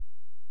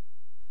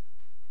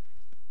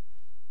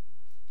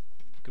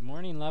Good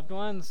morning, loved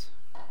ones.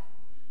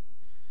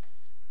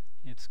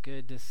 It's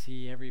good to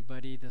see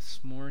everybody this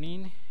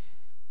morning.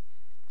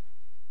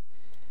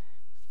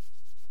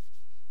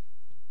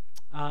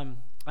 I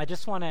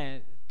just want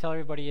to tell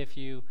everybody, if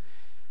you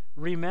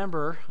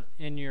remember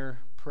in your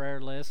prayer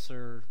lists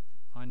or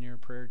on your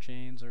prayer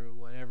chains or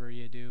whatever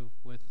you do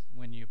with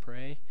when you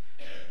pray,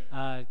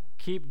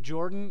 keep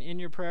Jordan in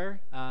your prayer.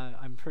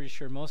 I'm pretty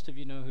sure most of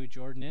you know who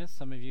Jordan is.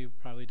 Some of you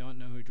probably don't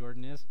know who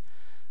Jordan is.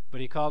 But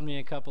he called me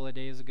a couple of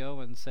days ago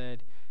and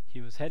said he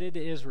was headed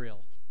to Israel.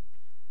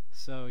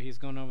 So he's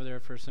going over there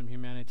for some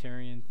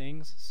humanitarian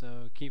things.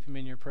 So keep him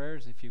in your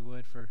prayers, if you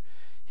would, for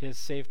his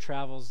safe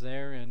travels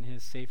there and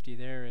his safety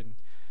there and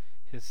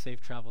his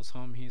safe travels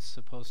home. He's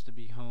supposed to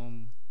be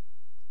home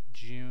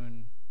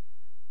June,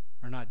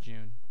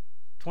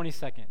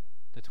 22nd,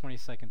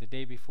 the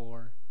day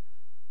before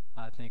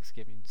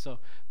Thanksgiving. So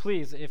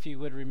please, if you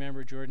would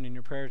remember Jordan in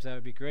your prayers, that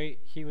would be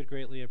great. He would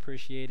greatly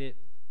appreciate it.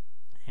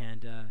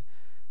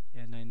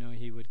 And I know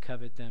he would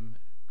covet them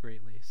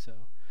greatly. So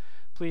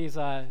please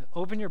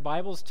open your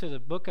Bibles to the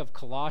book of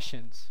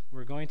Colossians.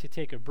 We're going to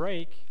take a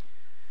break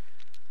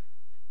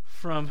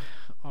from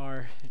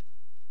our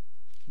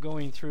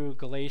going through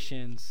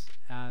Galatians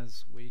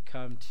as we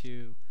come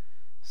to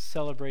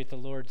celebrate the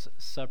Lord's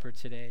Supper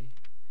today.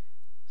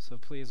 So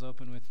please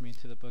open with me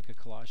to the book of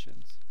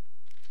Colossians.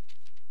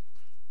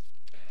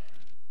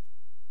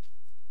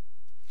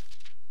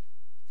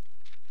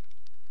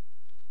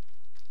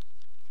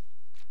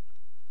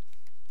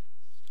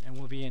 And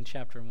we'll be in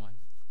chapter 1.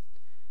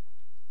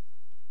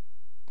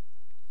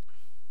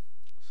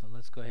 So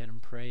let's go ahead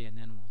and pray, and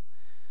then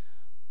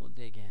we'll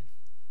dig in.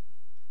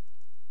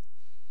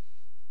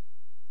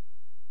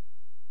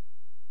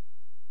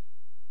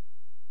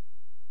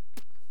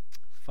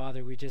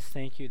 Father, we just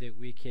thank you that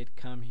we could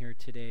come here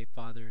today,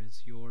 Father,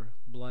 as your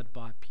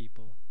blood-bought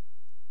people.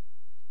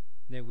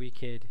 That we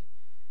could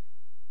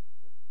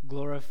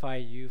glorify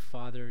you,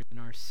 Father, in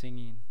our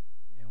singing,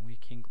 and we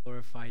can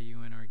glorify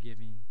you in our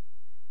giving.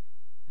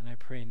 And I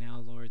pray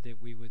now, Lord,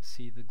 that we would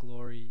see the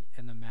glory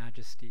and the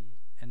majesty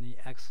and the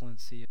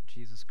excellency of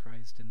Jesus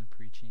Christ in the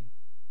preaching.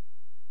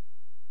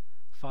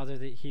 Father,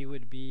 that he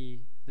would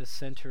be the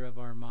center of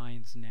our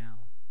minds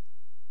now,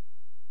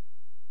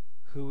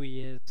 who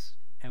he is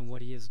and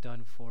what he has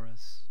done for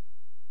us.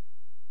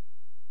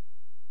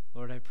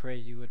 Lord, I pray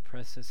you would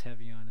press this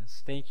heavy on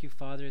us. Thank you,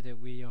 Father, that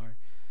we are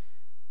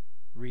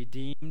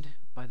redeemed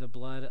by the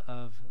blood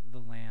of the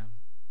Lamb.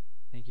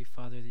 Thank you,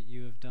 Father, that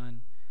you have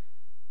done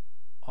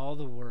all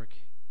the work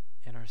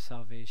in our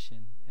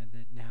salvation, and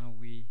that now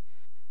we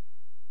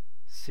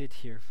sit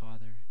here,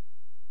 Father,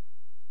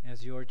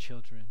 as your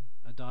children,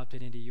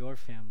 adopted into your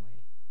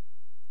family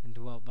and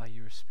dwelt by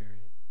your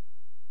Spirit.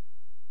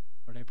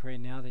 Lord, I pray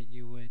now that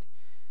you would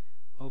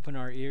open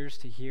our ears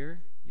to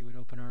hear, you would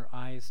open our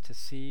eyes to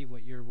see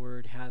what your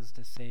word has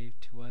to say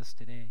to us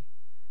today.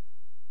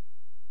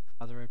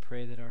 Father, I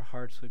pray that our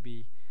hearts would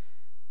be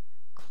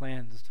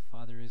cleansed,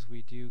 Father, as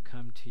we do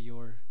come to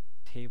your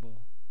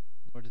table.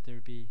 Lord, that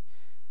there be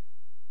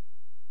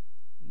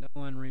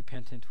no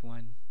unrepentant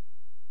one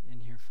in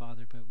here,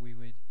 Father, but we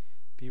would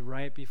be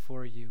right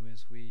before you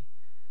as we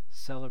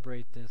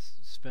celebrate this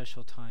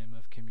special time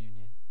of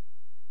communion.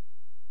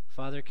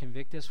 Father,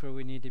 convict us where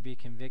we need to be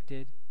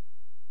convicted.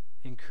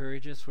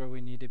 Encourage us where we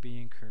need to be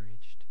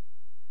encouraged,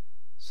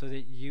 so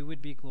that you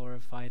would be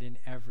glorified in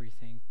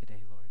everything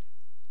today, Lord.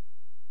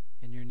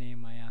 In your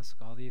name I ask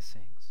all these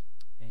things.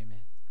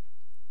 Amen.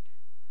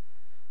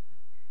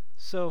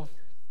 So,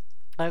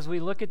 as we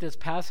look at this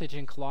passage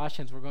in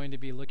Colossians, we're going to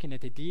be looking at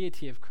the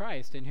deity of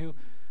Christ and who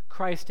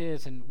Christ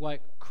is and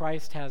what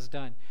Christ has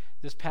done.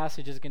 This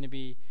passage is going to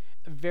be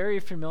very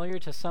familiar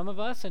to some of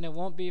us, and it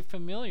won't be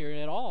familiar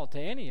at all to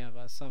any of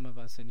us, some of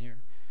us in here.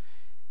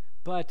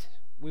 But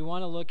we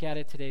want to look at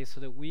it today so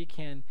that we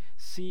can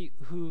see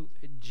who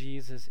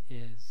Jesus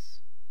is.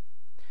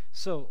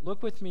 So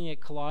look with me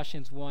at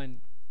Colossians 1.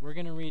 We're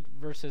going to read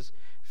verses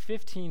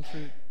 15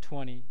 through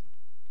 20.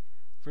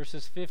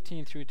 Verses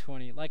 15 through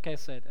 20. Like I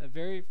said, a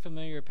very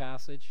familiar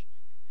passage,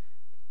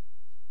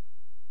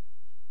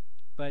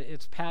 but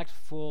it's packed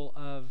full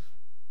of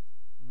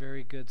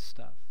very good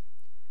stuff.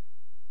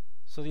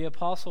 So the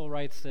apostle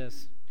writes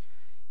this.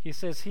 He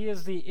says, "He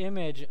is the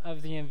image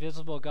of the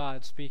invisible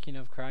God," speaking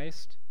of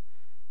Christ,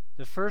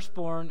 "the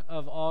firstborn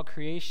of all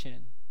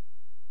creation.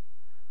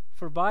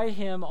 For by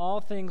him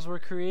all things were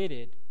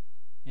created,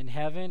 in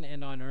heaven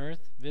and on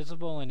earth,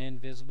 visible and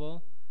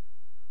invisible,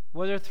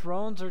 whether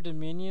thrones or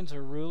dominions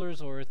or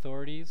rulers or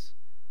authorities.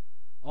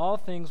 All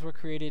things were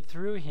created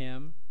through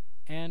him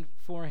and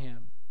for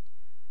him.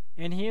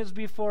 And he is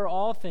before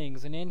all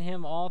things, and in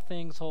him all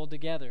things hold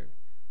together.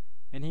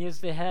 And he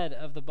is the head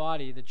of the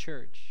body, the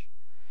church.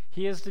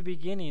 He is the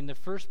beginning, the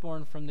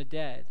firstborn from the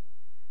dead,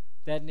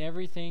 that in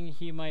everything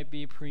he might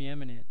be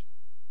preeminent.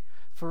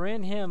 For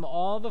in him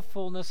all the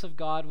fullness of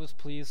God was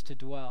pleased to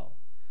dwell,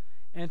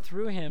 and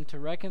through him to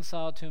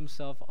reconcile to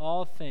himself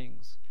all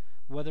things,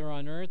 whether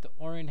on earth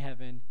or in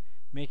heaven,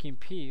 making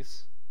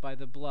peace by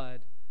the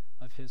blood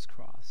of his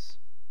cross."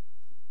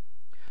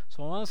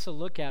 So I want us to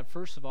look at,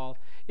 first of all,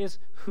 is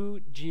who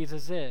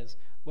Jesus is,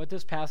 what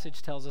this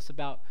passage tells us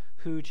about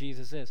who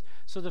Jesus is.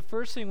 So the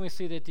first thing we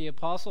see that the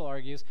apostle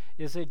argues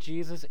is that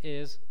Jesus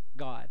is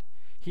God.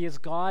 He is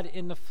God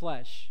in the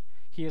flesh.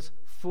 He is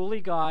fully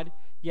God,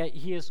 yet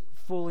he is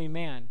fully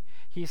man.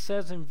 He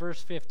says in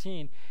verse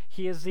 15,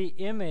 he is the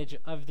image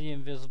of the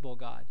invisible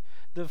God,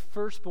 the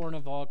firstborn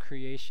of all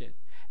creation.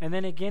 And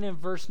then again in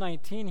verse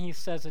 19, he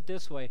says it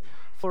this way,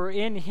 for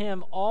in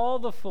him all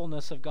the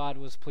fullness of God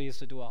was pleased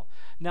to dwell.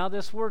 Now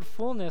this word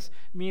fullness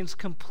means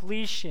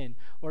completion,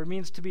 or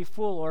means to be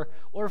full,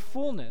 or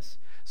fullness.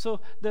 So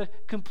the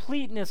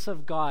completeness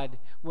of God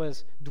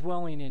was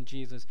dwelling in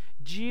Jesus.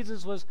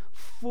 Jesus was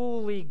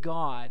fully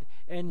God,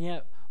 and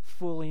yet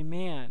fully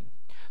man.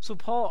 So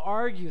Paul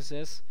argues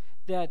this,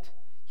 that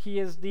he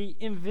is the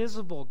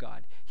invisible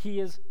God. He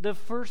is the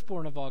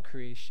firstborn of all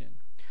creation.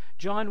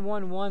 John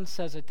 1:1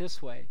 says it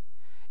this way,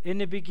 in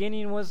the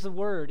beginning was the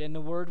Word, and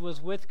the Word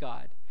was with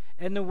God,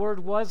 and the Word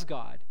was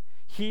God.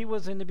 He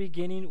was in the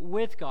beginning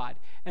with God.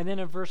 And then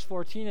in verse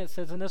 14 it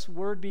says, and this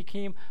Word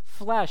became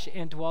flesh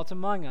and dwelt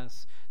among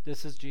us.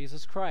 This is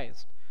Jesus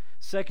Christ.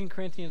 2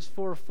 Corinthians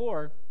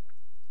 4:4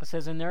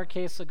 says, in their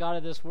case the God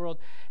of this world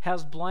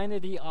has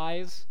blinded the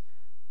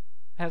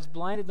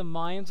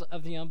minds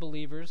of the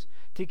unbelievers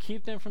to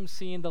keep them from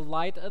seeing the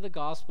light of the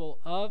gospel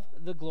of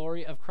the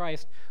glory of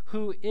Christ,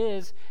 who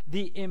is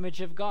the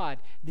image of God,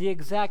 the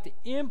exact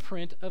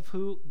imprint of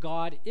who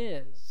God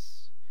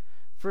is.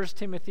 1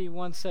 Timothy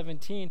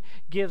 1:17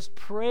 gives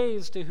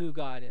praise to who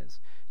God is,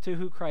 to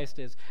who Christ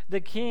is,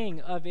 the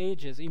King of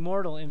ages,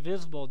 immortal,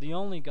 invisible, the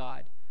only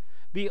God.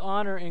 Be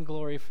honor and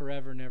glory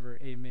forever and ever.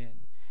 Amen.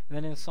 And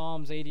then in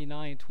Psalms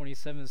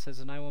 89:27 it says,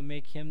 and I will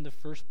make him the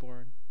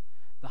firstborn,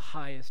 the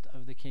highest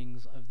of the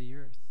kings of the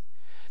earth.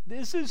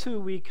 This is who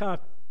we come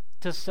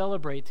to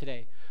celebrate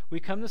today. We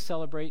come to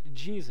celebrate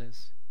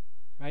Jesus,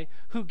 right?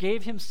 Who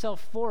gave himself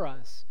for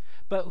us,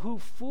 but who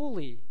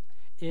fully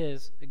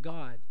is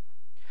God.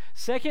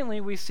 Secondly,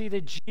 we see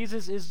that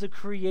Jesus is the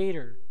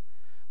creator.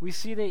 We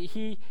see that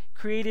he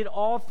created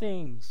all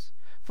things,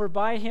 for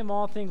by him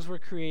all things were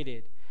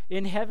created,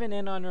 in heaven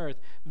and on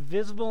earth,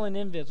 visible and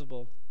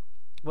invisible,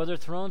 whether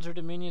thrones or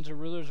dominions or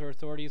rulers or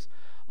authorities,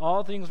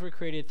 all things were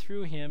created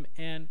through him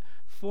and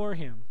for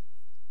him.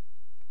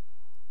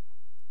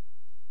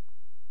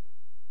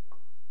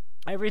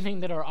 Everything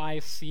that our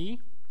eyes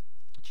see,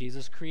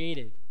 Jesus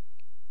created.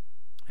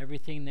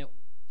 Everything that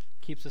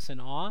keeps us in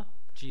awe,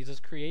 Jesus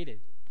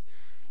created.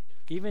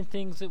 Even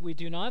things that we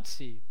do not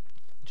see,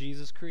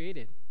 Jesus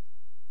created.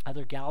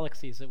 Other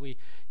galaxies that we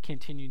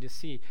continue to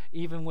see,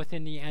 even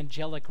within the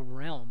angelic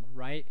realm,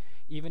 right?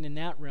 Even in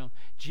that realm,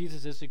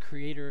 Jesus is the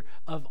creator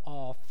of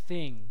all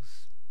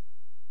things.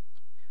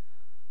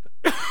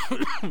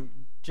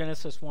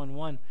 Genesis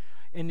 1:1,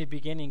 in the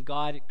beginning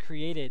God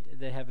created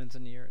the heavens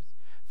and the earth.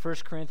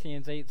 1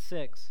 Corinthians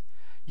 8:6,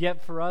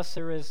 yet for us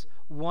there is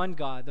one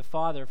God, the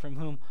Father, from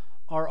whom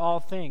are all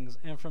things,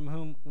 and from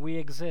whom we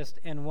exist,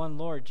 and one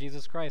Lord,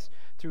 Jesus Christ,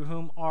 through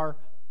whom are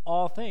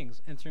all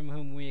things, and through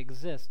whom we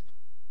exist.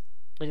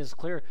 It is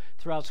clear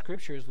throughout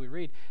Scripture as we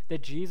read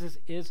that Jesus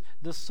is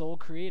the sole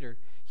creator.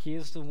 He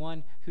is the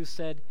one who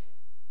said,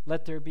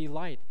 let there be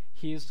light.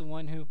 He is the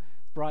one who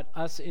brought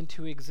us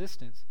into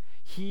existence.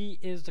 He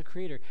is the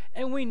creator.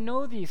 And we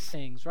know these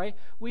things, right?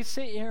 We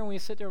sit here and we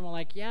sit there and we're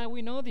like, yeah,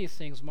 we know these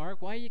things,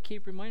 Mark. Why do you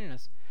keep reminding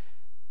us?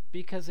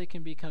 Because they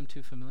can become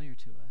too familiar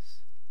to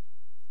us.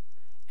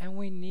 And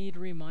we need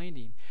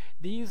reminding.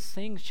 These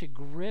things should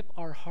grip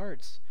our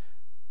hearts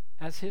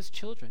as his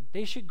children.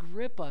 They should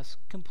grip us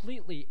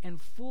completely and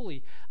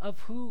fully of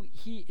who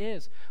he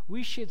is.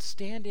 We should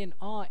stand in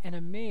awe and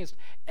amazed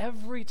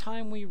every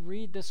time we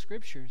read the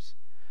scriptures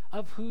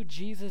of who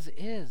Jesus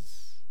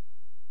is.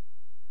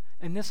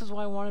 And this is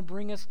why I want to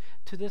bring us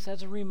to this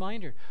as a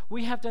reminder.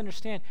 We have to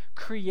understand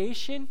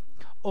creation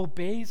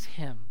obeys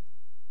him.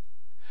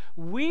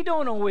 We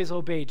don't always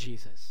obey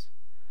Jesus,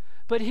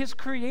 but his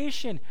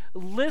creation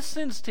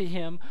listens to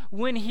him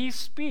when he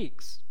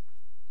speaks.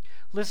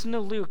 Listen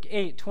to Luke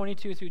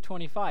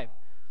 8:22-25.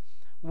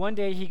 One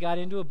day he got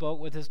into a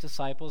boat with his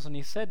disciples, and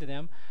he said to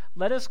them,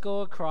 let us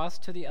go across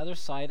to the other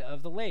side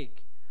of the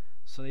lake.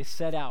 So they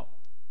set out.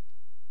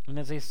 And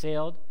as they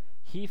sailed,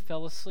 he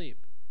fell asleep.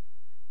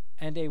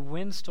 And a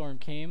windstorm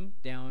came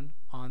down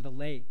on the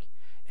lake,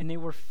 and they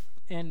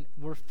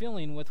were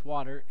filling with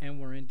water and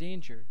were in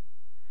danger.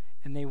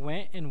 And they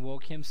went and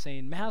woke him,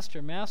 saying,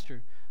 Master,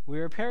 Master, we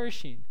are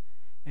perishing.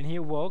 And he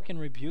awoke and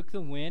rebuked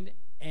the wind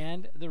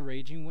and the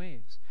raging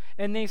waves.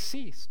 And they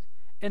ceased,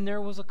 and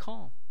there was a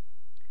calm.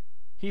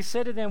 He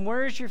said to them,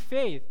 where is your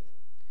faith?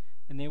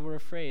 And they were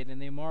afraid,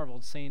 and they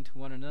marveled, saying to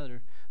one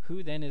another,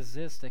 who then is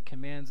this that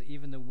commands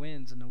even the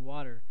winds and the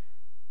water?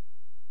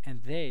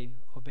 And they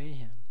obey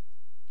him.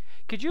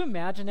 Could you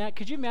imagine that?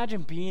 Could you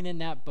imagine being in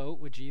that boat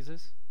with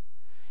Jesus?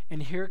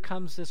 And here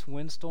comes this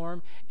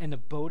windstorm, and the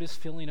boat is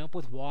filling up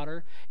with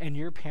water, and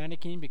you're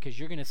panicking because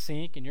you're going to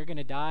sink and you're going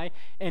to die,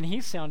 and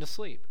he's sound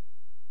asleep.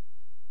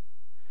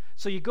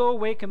 So you go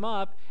wake him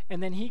up,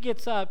 and then he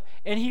gets up,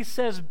 and he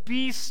says,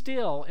 be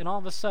still, and all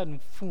of a sudden,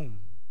 boom,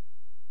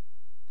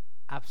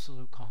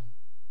 absolute calm.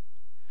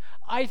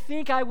 I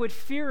think I would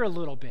fear a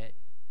little bit.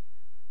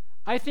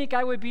 I think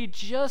I would be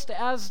just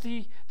as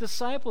the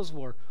disciples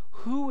were.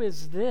 Who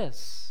is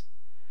this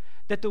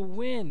that the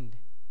wind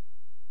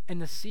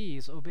and the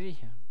seas obey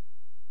him?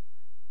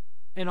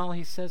 And all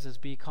he says is,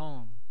 be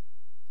calm.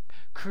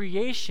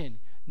 Creation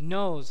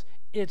knows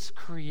its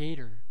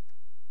creator.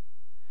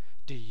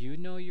 Do you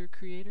know your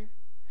creator?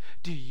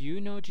 Do you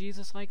know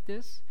Jesus like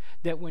this?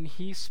 That when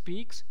he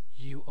speaks,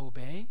 you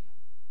obey?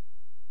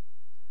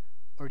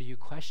 Or do you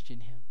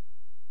question him?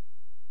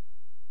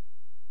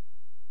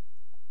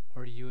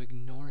 Or do you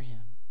ignore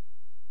him?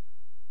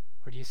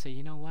 Or do you say,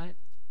 you know what?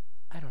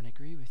 I don't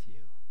agree with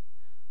you.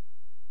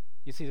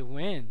 You see, the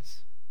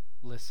winds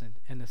listened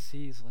and the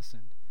seas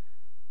listened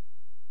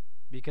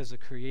because the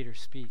Creator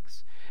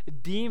speaks.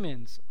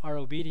 Demons are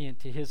obedient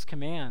to his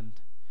command.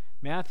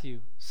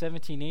 Matthew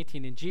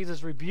 17:18, and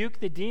Jesus rebuked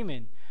the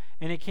demon,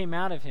 and it came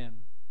out of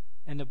him,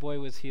 and the boy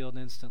was healed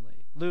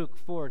instantly. Luke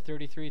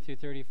 4:33 through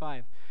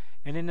 35,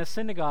 and in the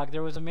synagogue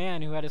there was a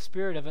man who had a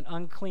spirit of an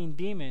unclean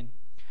demon,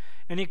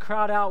 and he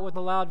cried out with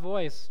a loud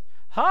voice,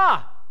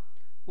 "Ha!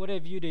 What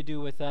have you to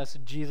do with us,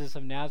 Jesus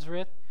of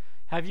Nazareth?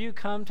 Have you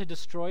come to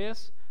destroy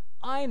us?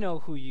 I know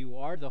who you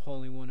are, the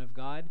Holy One of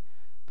God."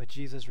 But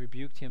Jesus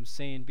rebuked him,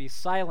 saying, "Be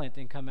silent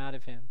and come out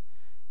of him."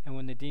 And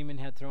when the demon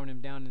had thrown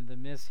him down into the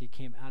mist, he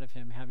came out of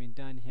him, having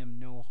done him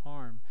no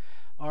harm.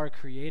 Our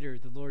Creator,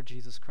 the Lord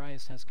Jesus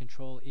Christ, has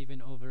control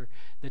even over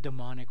the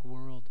demonic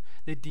world.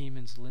 The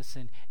demons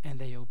listen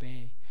and they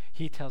obey.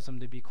 He tells them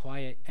to be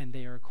quiet and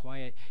they are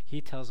quiet.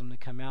 He tells them to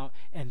come out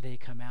and they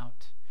come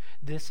out.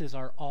 This is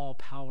our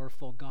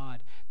all-powerful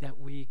God that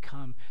we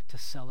come to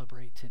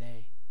celebrate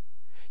today.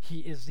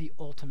 He is the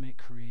ultimate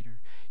creator.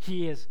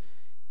 He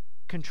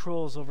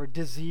controls over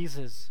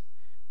diseases.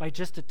 By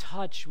just a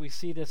touch, we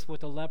see this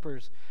with the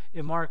lepers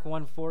in Mark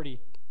 1:40.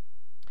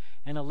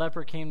 And a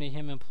leper came to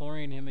him,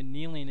 imploring him and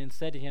kneeling, and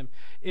said to him,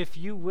 "If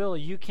you will,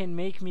 you can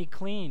make me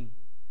clean."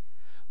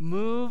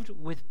 Moved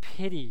with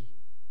pity,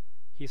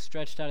 he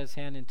stretched out his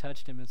hand and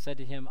touched him and said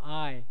to him,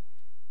 "I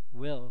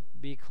will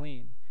be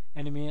clean."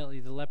 And immediately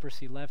the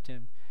leprosy left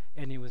him,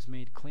 and he was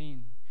made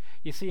clean.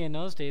 You see, in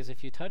those days,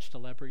 if you touched a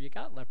leper, you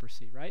got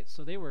leprosy, right?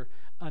 So they were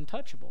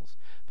untouchables.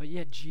 But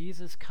yet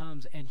Jesus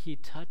comes and he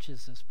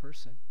touches this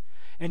person,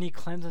 and he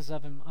cleanses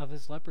him of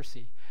his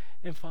leprosy.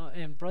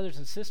 And brothers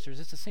and sisters,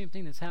 it's the same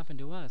thing that's happened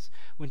to us.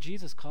 When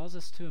Jesus calls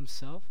us to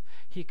himself,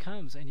 he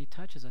comes and he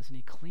touches us and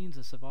he cleans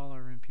us of all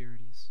our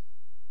impurities.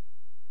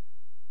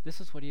 This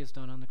is what he has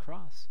done on the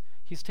cross.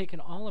 He's taken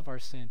all of our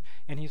sin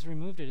and he's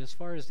removed it as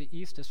far as the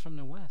east is from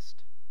the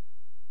west.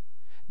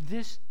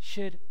 This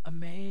should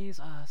amaze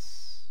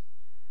us.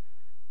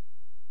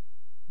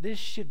 This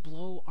should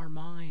blow our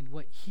mind,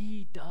 what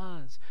he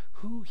does,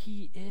 who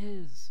he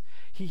is.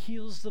 He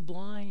heals the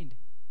blind.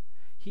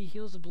 He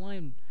heals the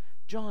blind.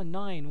 John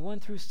 9:1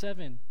 through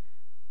 7.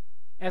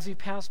 As he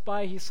passed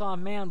by, he saw a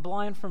man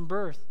blind from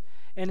birth,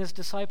 and his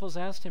disciples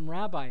asked him,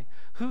 "Rabbi,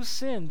 who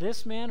sinned,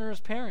 this man or his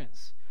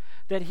parents,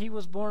 that he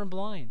was born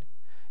blind?"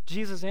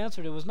 Jesus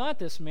answered, "It was not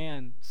this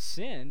man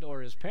sinned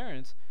or his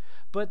parents,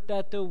 but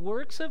that the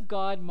works of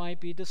God might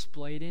be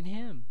displayed in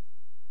him."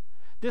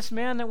 This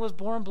man that was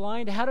born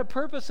blind had a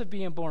purpose of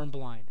being born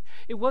blind.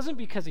 It wasn't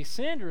because he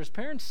sinned or his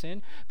parents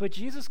sinned, but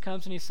Jesus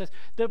comes and he says,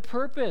 the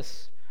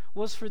purpose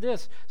was for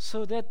this,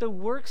 so that the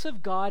works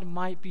of God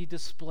might be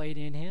displayed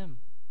in him.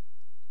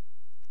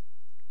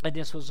 And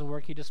this was the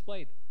work he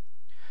displayed.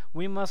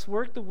 We must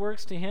work the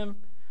works to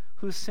him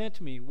who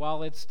sent me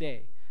while it's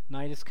day.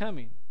 Night is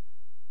coming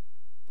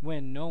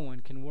when no one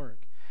can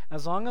work.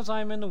 As long as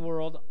I am in the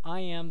world, I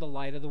am the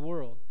light of the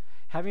world.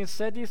 Having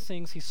said these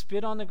things, he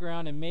spit on the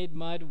ground and made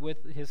mud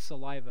with his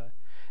saliva.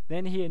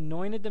 Then he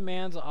anointed the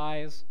man's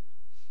eyes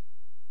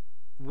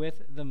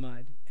with the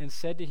mud and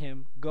said to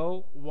him,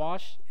 "Go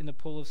wash in the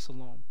pool of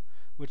Siloam,"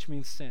 which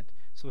means sent.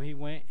 So he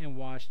went and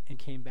washed and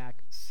came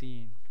back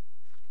seeing.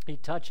 He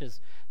touches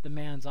the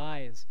man's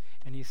eyes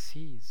and he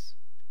sees.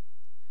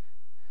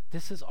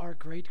 This is our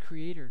great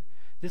creator.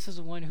 This is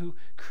the one who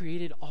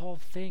created all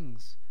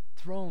things,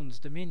 thrones,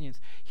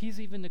 dominions. He's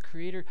even the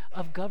creator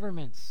of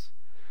governments.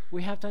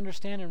 We have to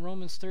understand in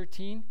Romans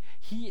 13,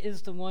 he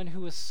is the one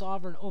who is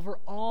sovereign over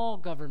all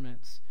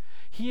governments.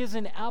 He is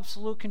in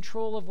absolute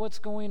control of what's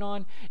going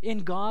on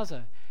in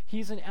Gaza.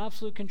 He's in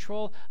absolute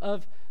control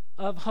of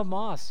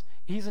Hamas.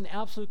 He's in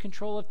absolute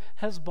control of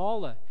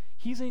Hezbollah.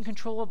 He's in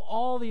control of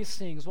all these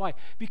things. Why?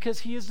 Because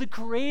he is the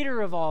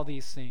creator of all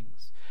these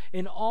things.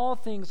 And all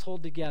things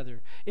hold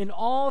together. And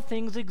all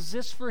things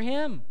exist for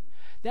him.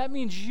 That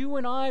means you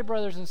and I,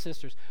 brothers and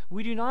sisters,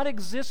 we do not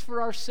exist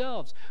for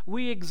ourselves.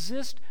 We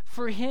exist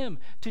for him,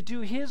 to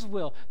do his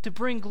will, to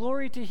bring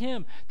glory to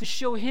him, to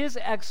show his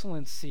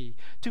excellency,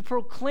 to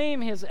proclaim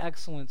his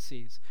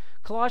excellencies.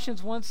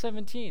 Colossians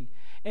 1:17,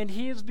 and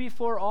he is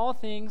before all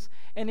things,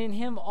 and in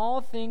him all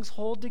things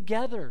hold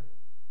together.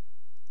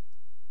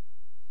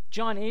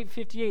 John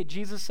 8:58,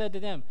 Jesus said to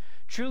them,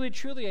 "Truly,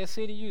 truly, I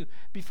say to you,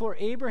 before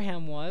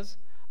Abraham was,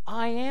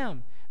 I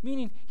am."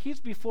 Meaning, he's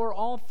before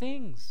all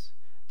things.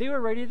 They were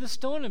ready to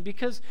stone him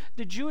because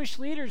the Jewish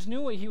leaders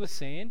knew what he was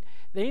saying.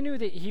 They knew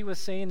that he was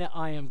saying that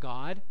I am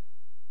God.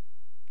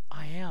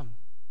 I am.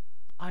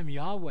 I'm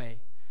Yahweh,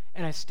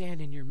 and I stand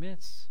in your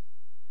midst.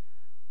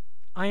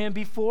 I am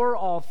before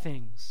all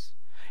things,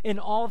 and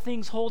all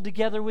things hold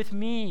together with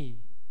me,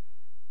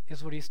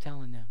 is what he's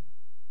telling them.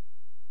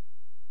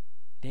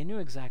 They knew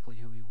exactly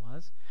who he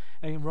was.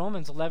 I mean,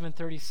 Romans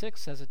 11:36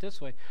 says it this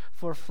way,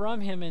 for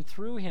from him and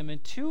through him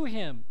and to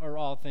him are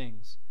all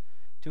things.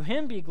 To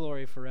him be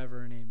glory forever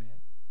and amen.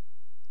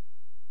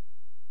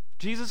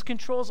 Jesus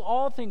controls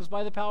all things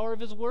by the power of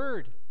his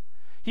word.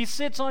 He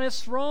sits on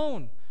his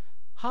throne,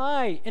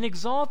 high and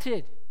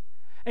exalted,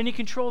 and he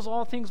controls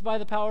all things by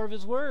the power of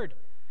his word.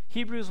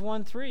 Hebrews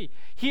 1:3.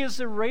 He is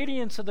the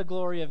radiance of the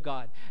glory of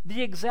God,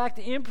 the exact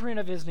imprint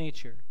of his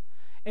nature,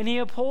 and he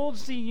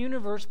upholds the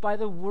universe by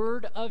the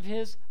word of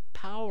his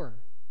power.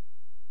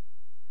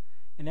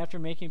 And after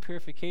making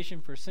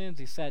purification for sins,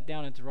 he sat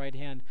down at the right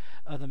hand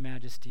of the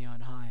Majesty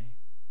on high.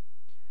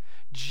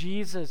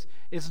 Jesus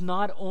is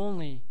not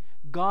only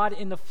God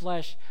in the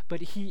flesh,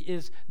 but he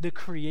is the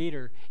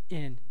creator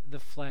in the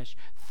flesh.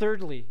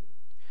 Thirdly,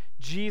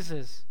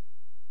 Jesus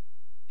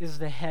is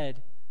the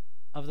head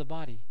of the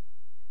body.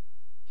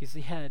 He's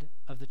the head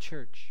of the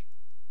church.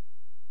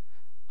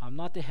 I'm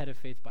not the head of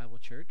Faith Bible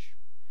Church.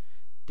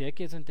 Dick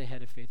isn't the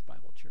head of Faith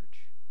Bible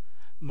Church.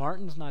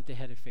 Martin's not the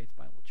head of Faith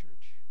Bible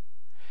Church.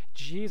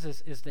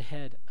 Jesus is the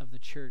head of the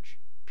church,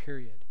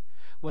 period.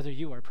 Whether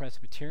you are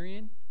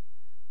Presbyterian,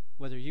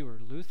 whether you are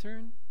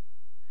Lutheran,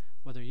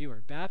 whether you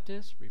are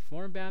Baptist,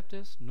 Reformed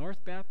Baptist,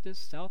 North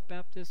Baptist, South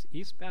Baptist,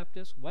 East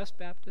Baptist, West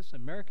Baptist,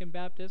 American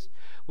Baptist,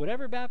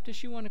 whatever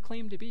Baptist you want to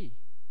claim to be,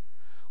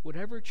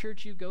 whatever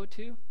church you go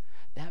to,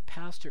 that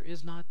pastor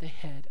is not the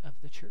head of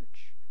the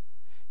church.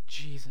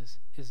 Jesus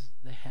is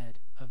the head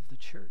of the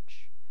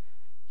church.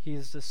 He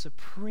is the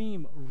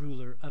supreme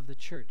ruler of the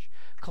church.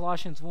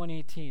 Colossians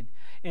 1:18.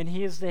 And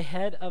he is the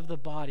head of the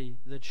body,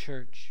 the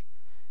church.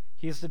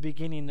 He is the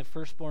beginning, the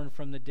firstborn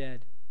from the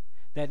dead,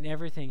 that in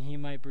everything he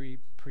might be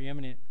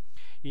preeminent.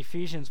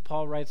 Ephesians,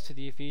 Paul writes to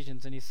the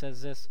Ephesians, and he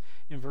says this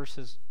in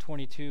verses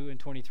 22 and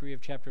 23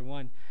 of chapter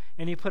 1.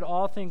 And he put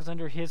all things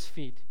under his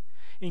feet,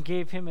 and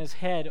gave him as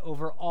head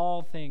over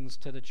all things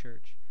to the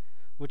church,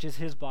 which is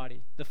his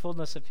body, the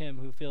fullness of him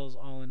who fills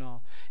all in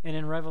all. And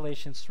in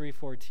Revelations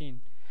 3:14,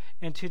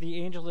 and to the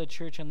angel of the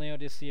church in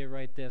Laodicea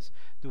write this,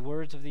 the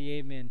words of the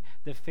Amen,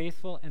 the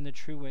faithful and the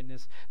true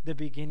witness, the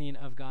beginning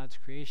of God's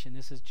creation.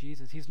 This is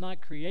Jesus. He's not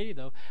created,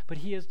 though, but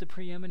he is the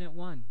preeminent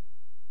one.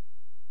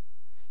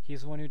 He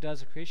is the one who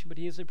does the creation, but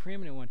he is the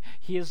preeminent one.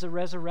 He is the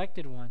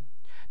resurrected one.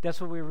 That's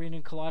what we read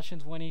in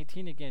Colossians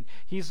 1:18 again.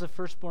 He's the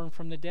firstborn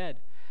from the dead,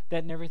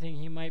 that in everything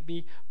he might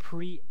be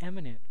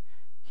preeminent.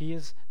 He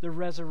is the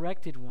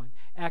resurrected one.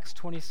 Acts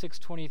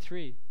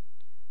 26:23.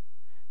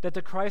 That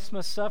the Christ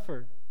must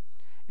suffer,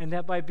 and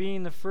that by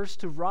being the first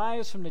to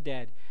rise from the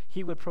dead,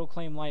 he would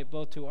proclaim light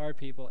both to our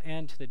people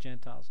and to the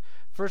Gentiles.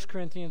 1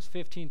 Corinthians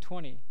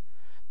 15:20.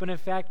 But in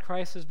fact,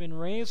 Christ has been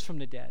raised from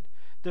the dead,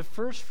 the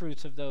first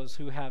fruits of those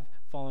who have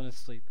fallen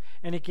asleep.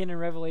 And again in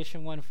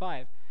Revelation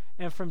 1:5.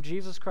 And from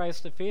Jesus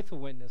Christ, the faithful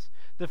witness,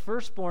 the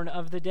firstborn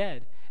of the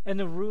dead, and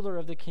the ruler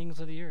of the kings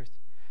of the earth,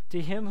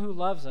 to him who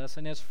loves us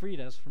and has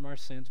freed us from our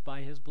sins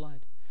by his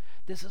blood.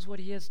 This is what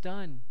he has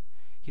done.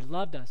 He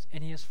loved us,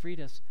 and he has freed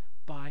us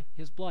by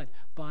his blood,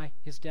 by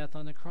his death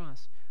on the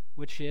cross,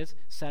 which is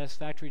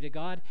satisfactory to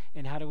God.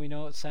 And how do we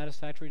know it's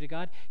satisfactory to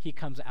God? He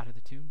comes out of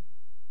the tomb.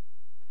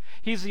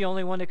 He's the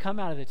only one to come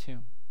out of the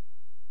tomb.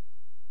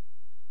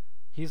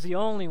 He's the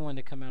only one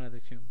to come out of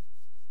the tomb.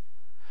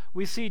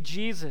 We see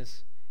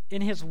Jesus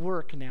in his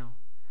work now.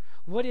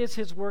 What is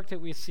his work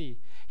that we see?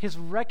 His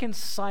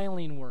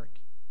reconciling work.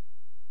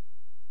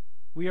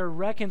 We are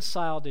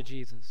reconciled to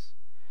Jesus.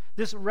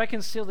 This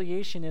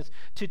reconciliation is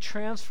to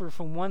transfer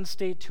from one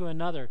state to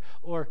another,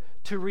 or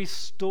to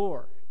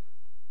restore.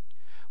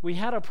 We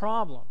had a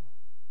problem,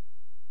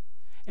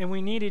 and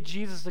we needed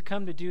Jesus to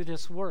come to do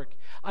this work.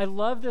 I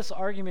love this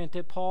argument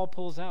that Paul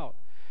pulls out.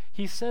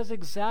 He says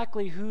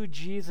exactly who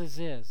Jesus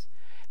is,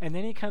 and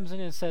then he comes in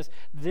and says,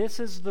 this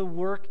is the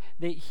work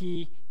that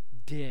he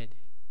did,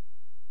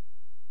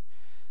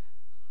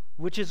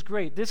 which is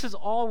great. This is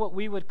all what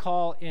we would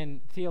call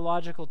in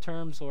theological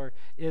terms, or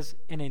is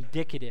an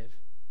indicative.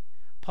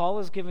 Paul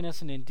has given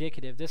us an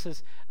indicative. This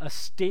is a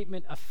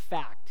statement of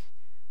fact.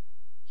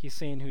 He's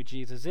saying who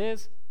Jesus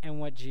is and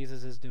what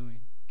Jesus is doing,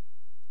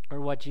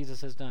 or what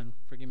Jesus has done.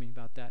 Forgive me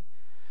about that.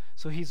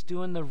 So he's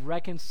doing the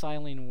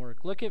reconciling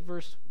work. Look at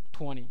verse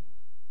 20.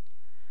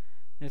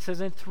 And it says,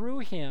 and through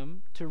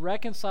him to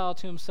reconcile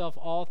to himself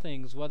all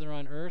things, whether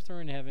on earth or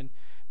in heaven,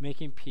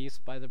 making peace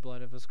by the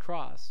blood of his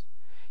cross.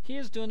 He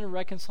is doing the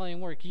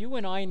reconciling work. You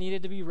and I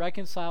needed to be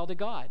reconciled to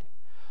God.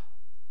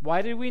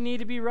 Why did we need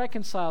to be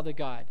reconciled to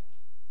God?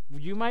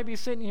 You might be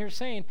sitting here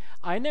saying,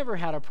 I never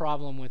had a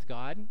problem with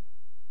God.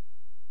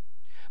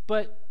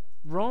 But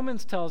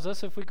Romans tells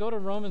us, if we go to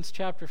Romans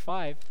chapter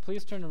 5,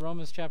 please turn to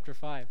Romans chapter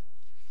 5.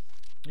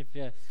 If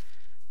you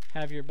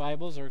have your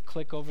Bibles, or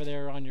click over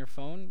there on your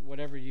phone,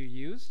 whatever you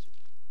use.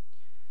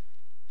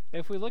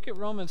 If we look at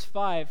Romans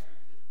 5,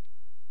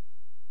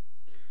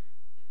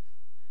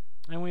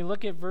 and we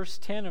look at verse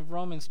 10 of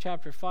Romans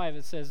chapter 5,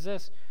 it says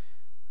this: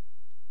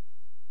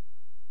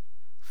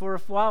 "For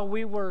if while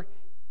we were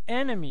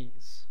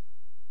enemies,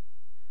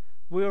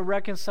 we were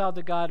reconciled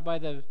to God by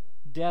the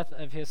death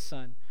of his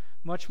Son,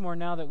 much more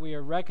now that we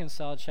are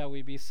reconciled shall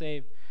we be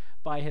saved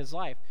by his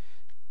life."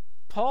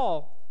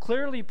 Paul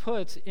clearly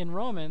puts in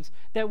Romans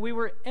that we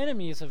were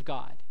enemies of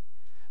God.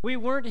 We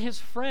weren't his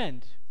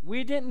friend.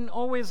 We didn't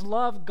always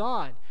love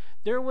God.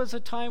 There was a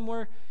time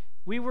where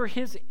we were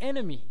his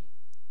enemy.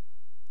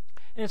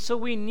 And so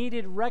we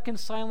needed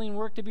reconciling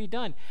work to be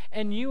done.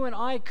 And you and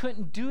I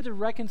couldn't do the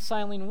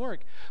reconciling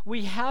work.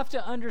 We have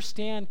to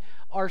understand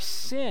our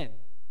sin.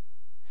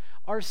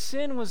 Our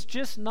sin was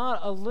just not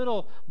a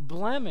little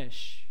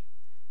blemish.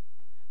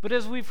 But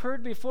as we've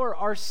heard before,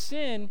 our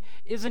sin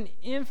is an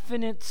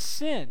infinite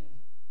sin.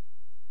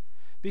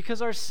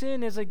 Because our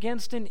sin is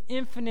against an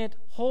infinite,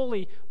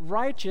 holy,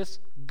 righteous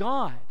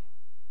God.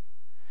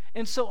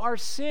 And so our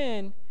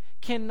sin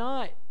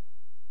cannot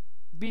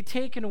be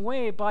taken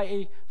away by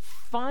a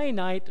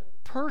finite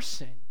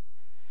person.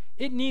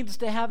 It needs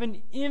to have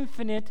an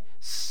infinite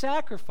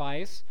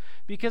sacrifice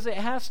because it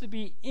has to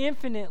be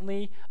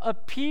infinitely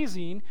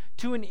appeasing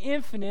to an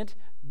infinite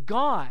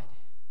God.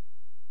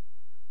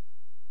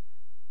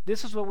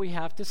 This is what we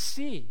have to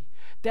see.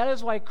 That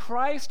is why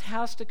Christ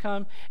has to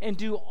come and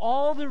do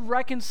all the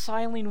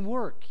reconciling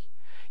work.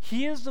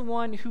 He is the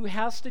one who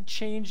has to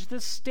change the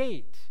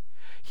state.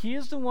 He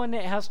is the one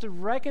that has to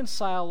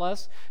reconcile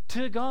us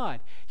to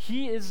God.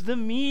 He is the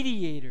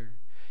mediator.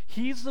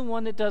 He's the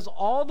one that does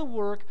all the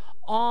work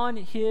on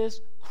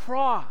his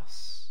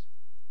cross.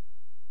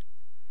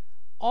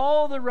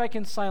 All the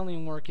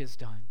reconciling work is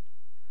done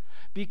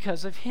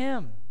because of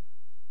him.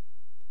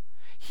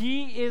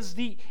 He is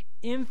the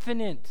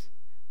infinite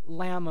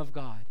Lamb of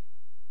God.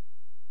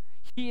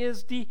 He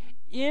is the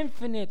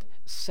infinite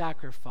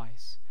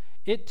sacrifice.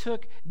 It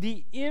took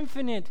the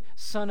infinite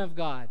Son of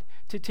God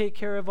to take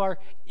care of our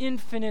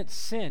infinite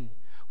sin.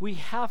 We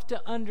have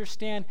to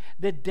understand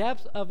the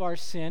depth of our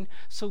sin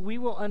so we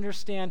will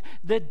understand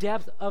the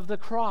depth of the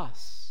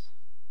cross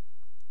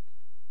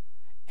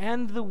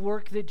and the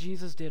work that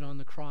Jesus did on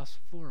the cross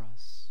for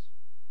us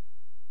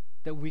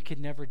that we could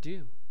never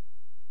do.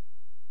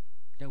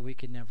 That we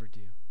could never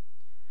do.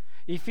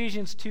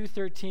 Ephesians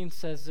 2:13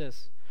 says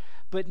this: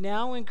 "But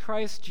now in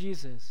Christ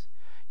Jesus,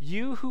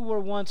 you who were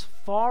once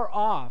far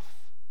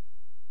off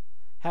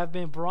have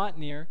been brought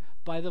near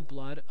by the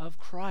blood of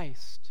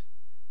Christ."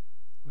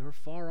 We were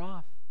far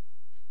off.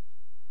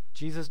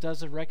 Jesus does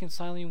the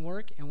reconciling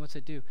work, and what's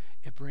it do?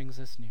 It brings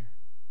us near.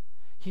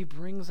 He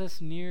brings us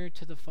near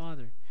to the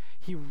Father.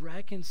 He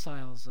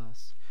reconciles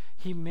us.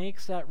 He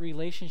makes that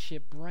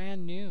relationship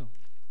brand new.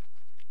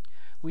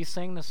 We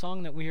sang the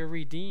song that we are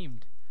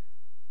redeemed,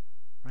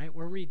 right?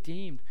 We're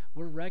redeemed.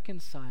 We're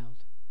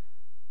reconciled.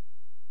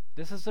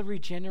 This is the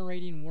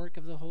regenerating work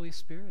of the Holy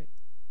Spirit.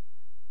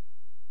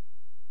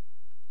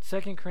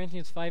 2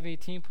 Corinthians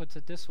 5:18 puts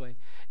it this way: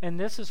 "And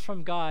this is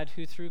from God,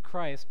 who through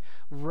Christ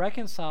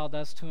reconciled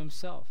us to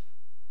himself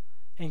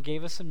and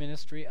gave us a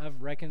ministry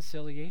of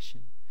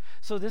reconciliation."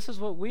 So this is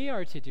what we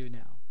are to do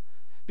now.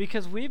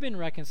 Because we've been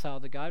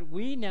reconciled to God,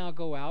 we now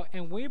go out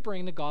and we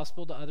bring the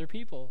gospel to other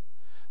people.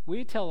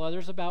 We tell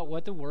others about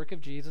what the work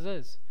of Jesus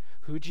is,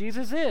 who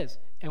Jesus is,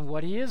 and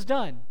what he has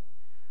done.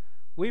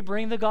 We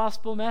bring the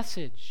gospel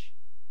message.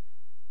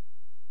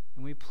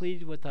 And we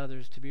plead with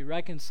others to be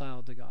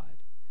reconciled to God.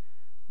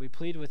 We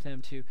plead with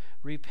them to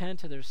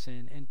repent of their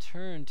sin and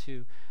turn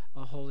to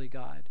a holy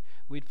God.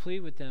 We plead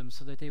with them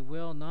so that they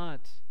will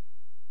not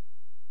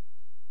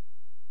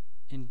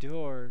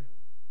endure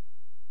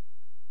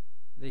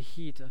the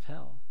heat of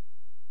hell,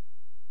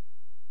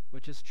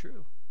 which is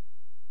true.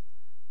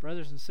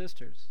 Brothers and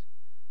sisters,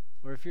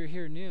 or if you're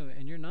here new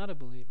and you're not a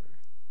believer,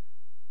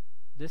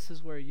 this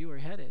is where you are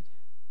headed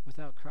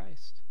without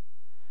Christ.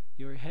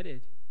 You are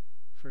headed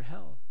for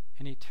hell,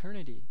 an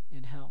eternity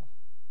in hell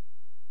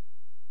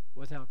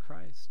without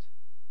Christ.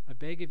 I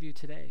beg of you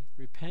today,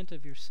 repent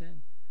of your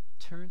sin,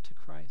 turn to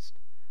Christ,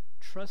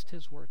 trust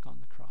his work on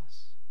the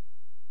cross,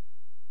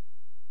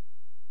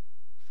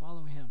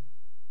 follow him,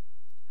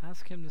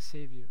 ask him to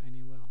save you, and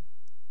he will.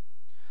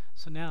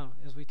 So now,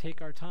 as we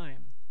take our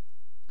time,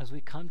 as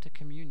we come to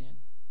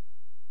communion,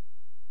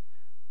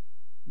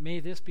 may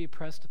this be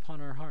pressed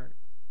upon our heart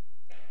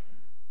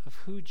of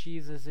who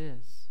Jesus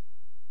is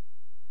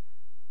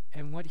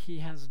and what he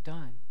has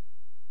done.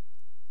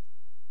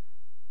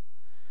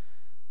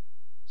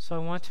 So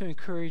I want to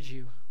encourage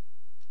you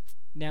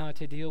now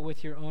to deal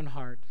with your own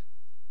heart.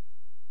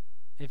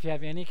 If you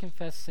have any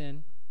confessed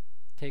sin,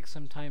 take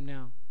some time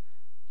now.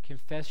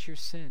 Confess your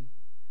sin.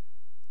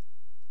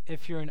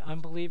 If you're an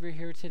unbeliever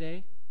here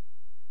today,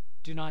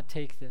 do not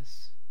take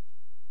this.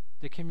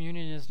 The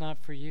communion is not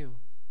for you,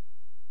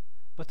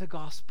 but the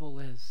gospel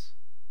is.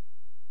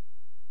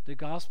 The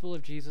gospel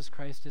of Jesus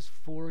Christ is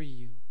for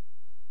you.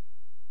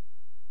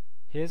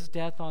 His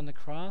death on the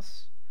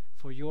cross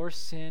for your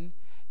sin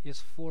is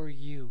for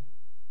you.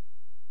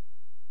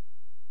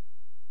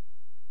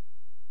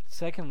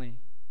 Secondly,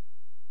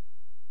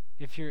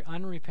 if you're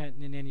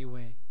unrepentant in any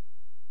way,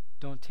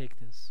 don't take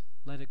this.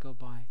 Let it go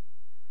by.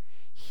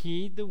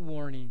 Heed the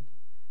warning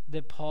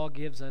that Paul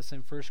gives us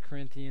in 1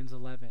 Corinthians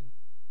 11,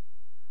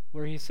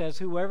 where he says,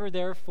 "Whoever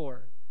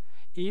therefore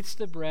eats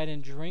the bread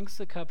and drinks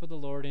the cup of the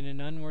Lord in an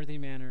unworthy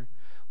manner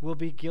will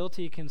be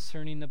guilty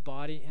concerning the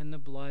body and the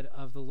blood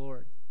of the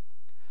Lord.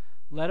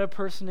 Let a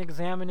person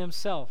examine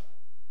himself."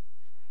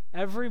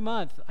 Every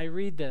month I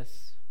read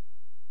this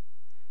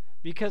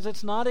because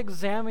it's not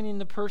examining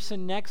the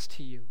person next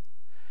to you.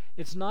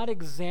 It's not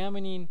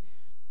examining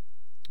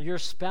your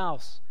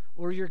spouse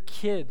or your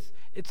kids.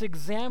 It's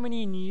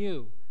examining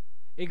you,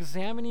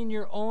 examining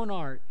your own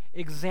heart,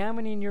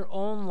 examining your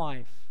own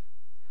life.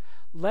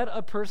 Let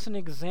a person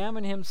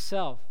examine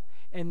himself,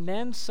 and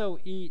then so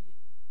eat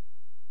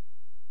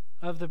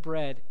of the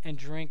bread and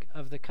drink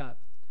of the cup.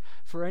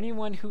 For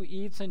anyone who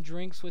eats and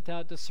drinks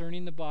without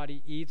discerning the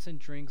body eats and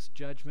drinks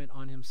judgment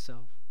on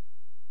himself.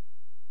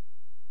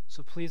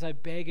 So please, I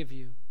beg of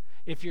you,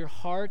 if your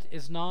heart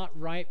is not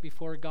right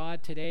before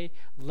God today,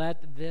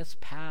 let this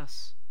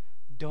pass.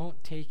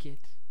 Don't take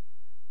it.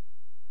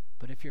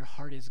 But if your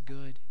heart is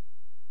good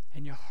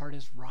and your heart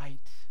is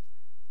right,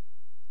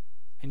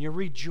 and you're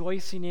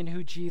rejoicing in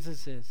who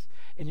Jesus is,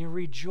 and you're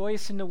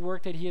rejoicing in the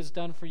work that he has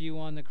done for you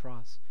on the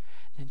cross,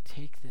 then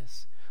take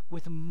this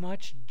with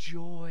much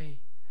joy.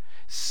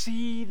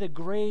 See the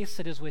grace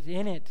that is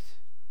within it.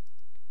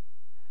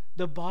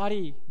 The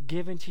body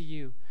given to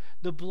you,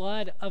 the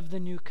blood of the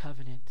new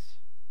covenant,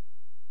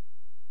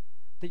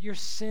 that your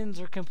sins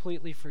are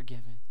completely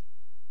forgiven.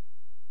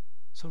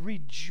 So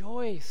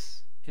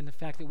rejoice in the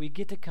fact that we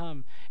get to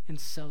come and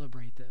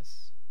celebrate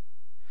this.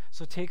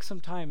 So take some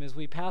time as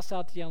we pass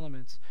out the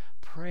elements.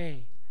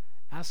 Pray.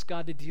 Ask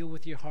God to deal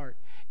with your heart.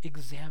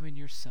 Examine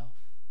yourself.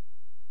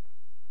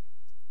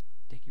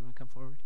 Dick, you want to come forward?